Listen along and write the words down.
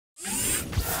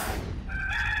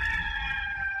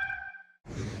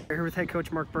We're here with head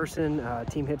coach Mark Berson.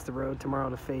 Team hits the road tomorrow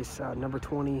to face number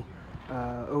 20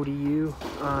 ODU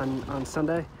on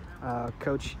Sunday.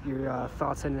 Coach, your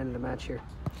thoughts heading into the match here?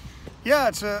 Yeah,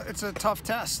 it's a tough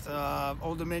test.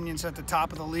 Old Dominion's at the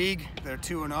top of the league. They're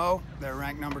 2-0. They're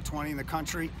ranked number 20 in the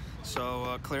country.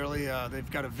 So clearly they've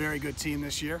got a very good team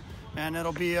this year, and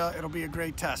it'll be a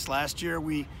great test. Last year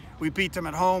we beat them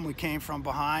at home. We came from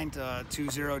behind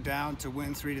 2-0 down to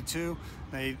win 3-2.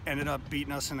 They ended up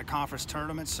beating us in the conference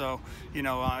tournament. So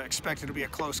I expect it to be a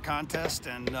close contest,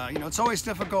 and it's always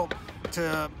difficult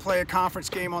to play a conference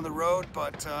game on the road,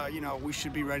 but we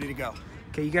should be ready to go.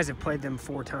 Okay, you guys have played them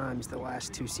 4 times the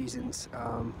last 2 seasons,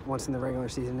 once in the regular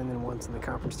season and then once in the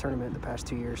conference tournament the past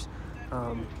 2 years.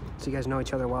 So you guys know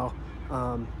each other well.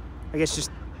 I guess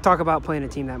just talk about playing a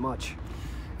team that much.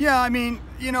 Yeah, I mean,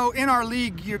 in our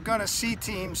league, you're going to see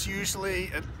teams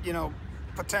usually,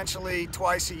 potentially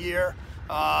twice a year.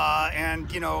 And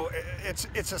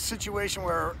it's a situation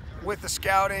where with the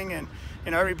scouting and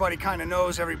everybody kind of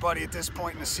knows everybody at this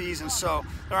point in the season, so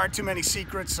there aren't too many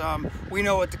secrets. We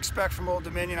know what to expect from Old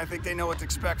Dominion. I think they know what to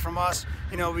expect from us.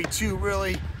 We 2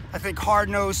 really, I think,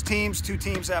 hard-nosed teams, 2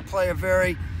 teams that play a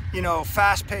very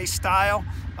fast-paced style.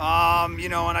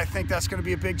 And I think that's going to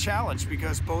be a big challenge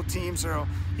because both teams are,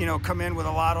 come in with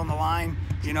a lot on the line,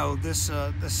 this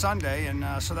Sunday, and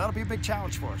so that'll be a big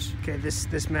challenge for us. Okay,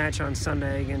 this match on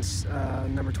Sunday against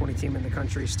number 20 team in the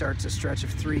country starts a stretch of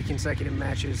 3 consecutive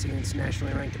matches against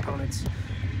nationally ranked opponents.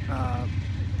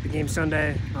 The game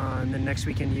Sunday, and then next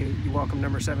weekend you welcome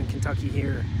number 7 Kentucky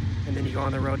here, and then you go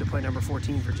on the road to play number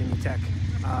 14 Virginia Tech.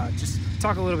 Just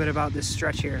talk a little bit about this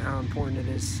stretch here and how important it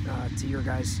is to your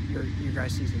guys'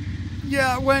 season.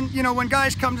 Yeah, when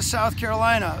guys come to South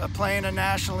Carolina, playing a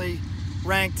nationally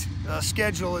ranked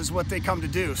schedule is what they come to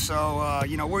do. So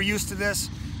we're used to this.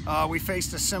 We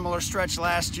faced a similar stretch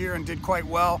last year and did quite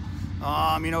well.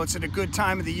 It's at a good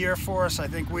time of the year for us. I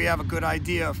think we have a good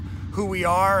idea of who we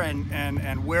are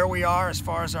and where we are as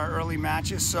far as our early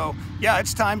matches. So yeah,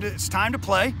 it's time to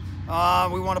play.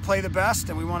 We want to play the best,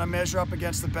 and we want to measure up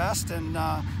against the best, and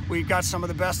we've got some of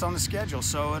the best on the schedule,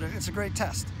 so it's a great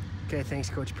test. Okay, thanks,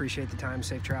 Coach. Appreciate the time.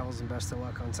 Safe travels, and best of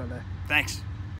luck on Sunday. Thanks.